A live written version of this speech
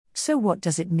So what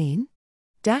does it mean?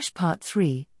 Part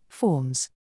 3,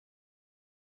 Forms.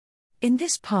 In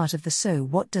this part of the So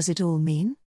What Does It All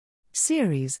Mean?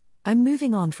 series, I'm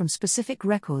moving on from specific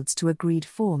records to agreed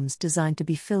forms designed to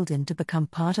be filled in to become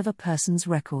part of a person's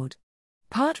record.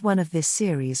 Part 1 of this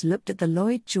series looked at the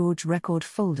Lloyd George record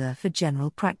folder for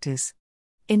general practice.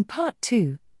 In Part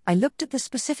 2, I looked at the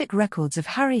specific records of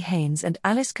Harry Haynes and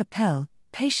Alice Capel,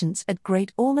 patients at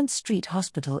Great Ormond Street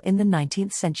Hospital in the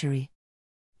 19th century.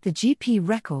 The GP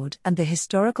record and the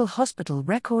historical hospital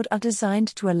record are designed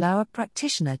to allow a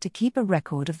practitioner to keep a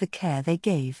record of the care they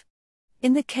gave.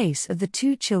 In the case of the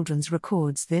two children's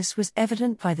records, this was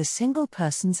evident by the single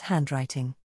person's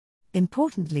handwriting.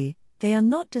 Importantly, they are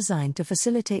not designed to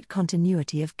facilitate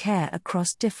continuity of care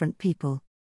across different people.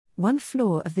 One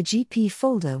flaw of the GP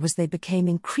folder was they became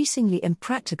increasingly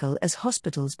impractical as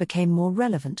hospitals became more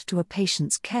relevant to a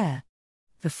patient's care.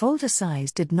 The folder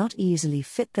size did not easily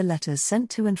fit the letters sent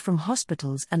to and from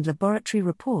hospitals, and laboratory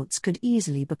reports could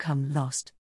easily become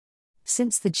lost.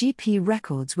 Since the GP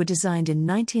records were designed in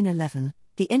 1911,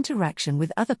 the interaction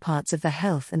with other parts of the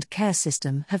health and care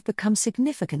system have become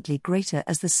significantly greater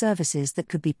as the services that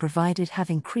could be provided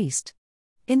have increased.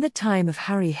 In the time of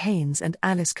Harry Haynes and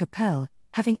Alice Capel,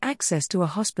 having access to a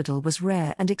hospital was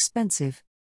rare and expensive.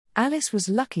 Alice was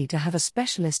lucky to have a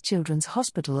specialist children's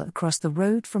hospital across the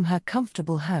road from her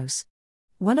comfortable house.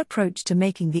 One approach to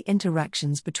making the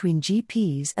interactions between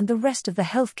GPs and the rest of the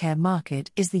healthcare market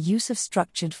is the use of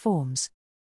structured forms.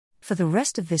 For the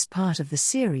rest of this part of the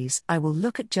series, I will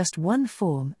look at just one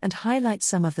form and highlight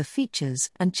some of the features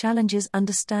and challenges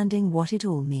understanding what it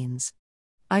all means.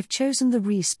 I've chosen the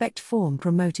ReSpect form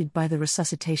promoted by the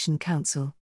Resuscitation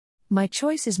Council. My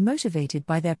choice is motivated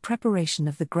by their preparation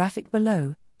of the graphic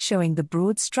below, showing the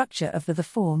broad structure of the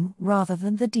form rather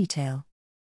than the detail.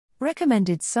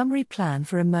 Recommended Summary Plan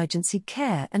for Emergency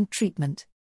Care and Treatment.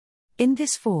 In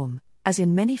this form, as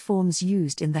in many forms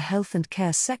used in the health and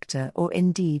care sector or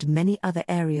indeed many other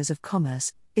areas of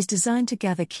commerce, is designed to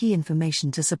gather key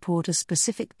information to support a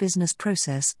specific business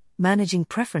process, managing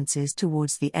preferences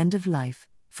towards the end of life,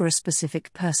 for a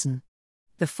specific person.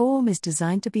 The form is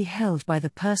designed to be held by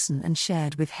the person and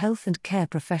shared with health and care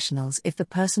professionals if the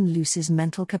person loses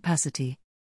mental capacity.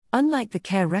 Unlike the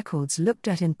care records looked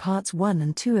at in parts 1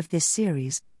 and 2 of this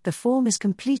series, the form is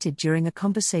completed during a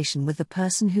conversation with the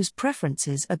person whose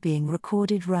preferences are being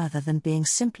recorded rather than being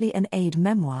simply an aid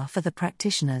memoir for the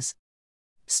practitioners.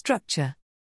 Structure.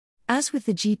 As with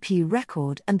the GP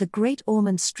record and the Great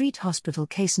Ormond Street Hospital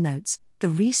case notes, the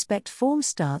ReSpect form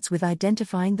starts with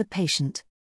identifying the patient.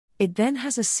 It then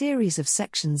has a series of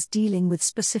sections dealing with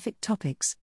specific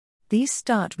topics. These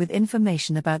start with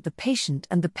information about the patient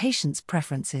and the patient's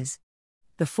preferences.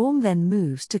 The form then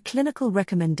moves to clinical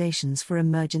recommendations for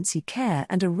emergency care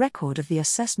and a record of the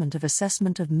assessment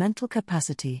of mental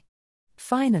capacity.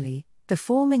 Finally, the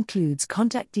form includes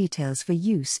contact details for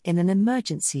use in an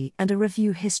emergency and a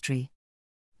review history.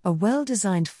 A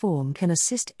well-designed form can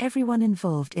assist everyone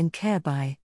involved in care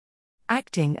by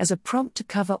acting as a prompt to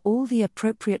cover all the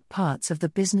appropriate parts of the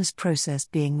business process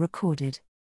being recorded.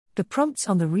 The prompts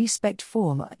on the ReSpect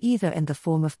form are either in the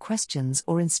form of questions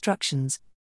or instructions,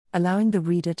 allowing the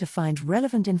reader to find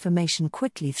relevant information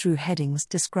quickly through headings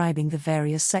describing the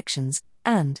various sections,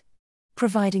 and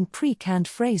providing pre-canned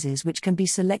phrases which can be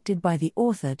selected by the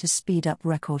author to speed up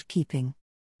record keeping.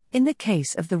 In the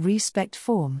case of the ReSpect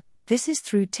form, this is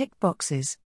through tick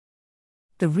boxes.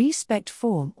 The ReSpect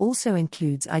form also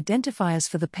includes identifiers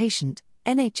for the patient,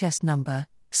 NHS number,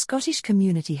 Scottish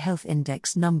Community Health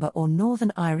Index number or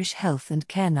Northern Irish Health and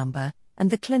Care number,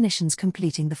 and the clinicians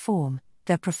completing the form,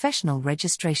 their professional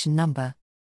registration number.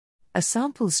 A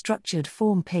sample structured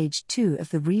form page 2 of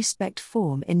the ReSpect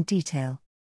form in detail.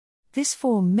 This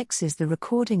form mixes the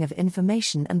recording of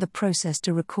information and the process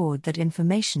to record that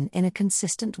information in a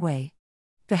consistent way.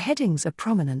 The headings are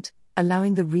prominent,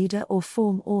 allowing the reader or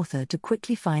form author to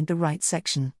quickly find the right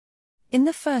section. In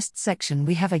the first section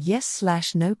we have a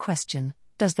yes/no question: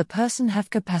 does the person have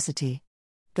capacity?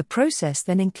 The process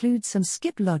then includes some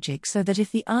skip logic so that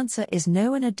if the answer is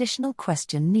no, an additional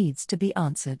question needs to be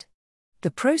answered.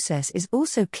 The process is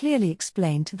also clearly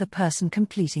explained to the person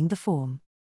completing the form.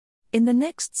 In the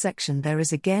next section there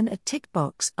is again a tick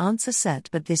box answer set,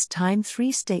 but this time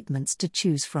 3 statements to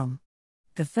choose from.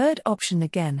 The third option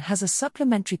again has a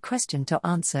supplementary question to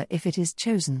answer if it is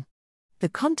chosen. The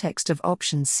context of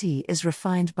option C is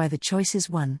refined by the choices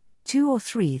 1, 2 or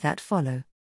 3 that follow.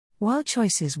 While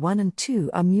choices 1 and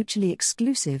 2 are mutually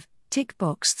exclusive, tick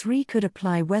box 3 could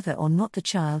apply whether or not the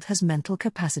child has mental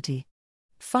capacity.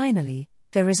 Finally,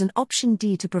 there is an option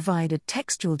D to provide a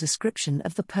textual description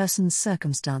of the person's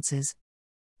circumstances.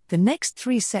 The next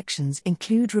 3 sections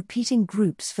include repeating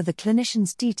groups for the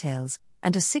clinician's details,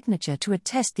 and a signature to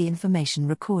attest the information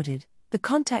recorded, the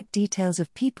contact details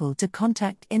of people to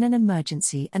contact in an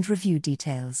emergency, and review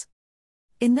details.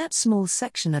 In that small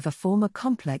section of a form, a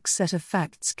complex set of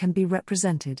facts can be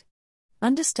represented.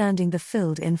 Understanding the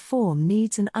filled-in form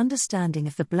needs an understanding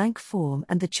of the blank form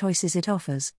and the choices it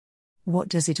offers. What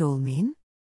does it all mean?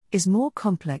 Is more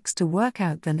complex to work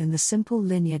out than in the simple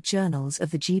linear journals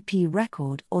of the GP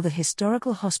record or the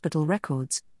historical hospital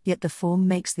records, yet the form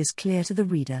makes this clear to the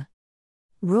reader.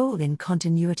 Role in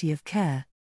continuity of care.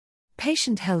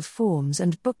 Patient health forms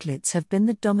and booklets have been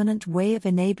the dominant way of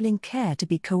enabling care to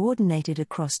be coordinated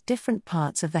across different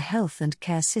parts of the health and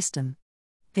care system.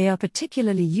 They are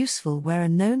particularly useful where a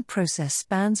known process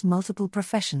spans multiple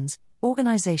professions,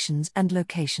 organizations, and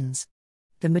locations.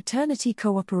 The Maternity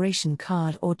Cooperation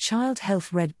Card or Child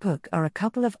Health Red Book are a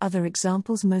couple of other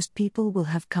examples most people will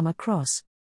have come across.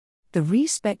 The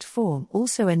Respect form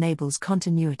also enables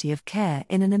continuity of care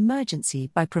in an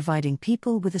emergency by providing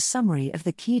people with a summary of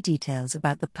the key details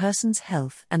about the person's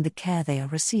health and the care they are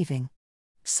receiving.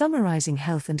 Summarizing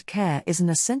health and care is an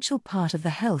essential part of the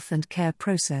health and care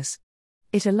process.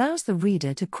 It allows the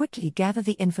reader to quickly gather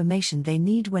the information they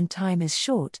need when time is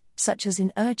short, such as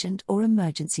in urgent or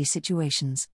emergency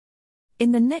situations.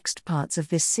 In the next parts of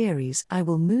this series, I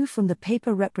will move from the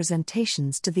paper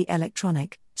representations to the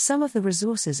electronic, some of the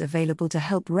resources available to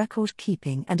help record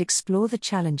keeping, and explore the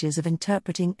challenges of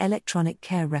interpreting electronic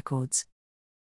care records.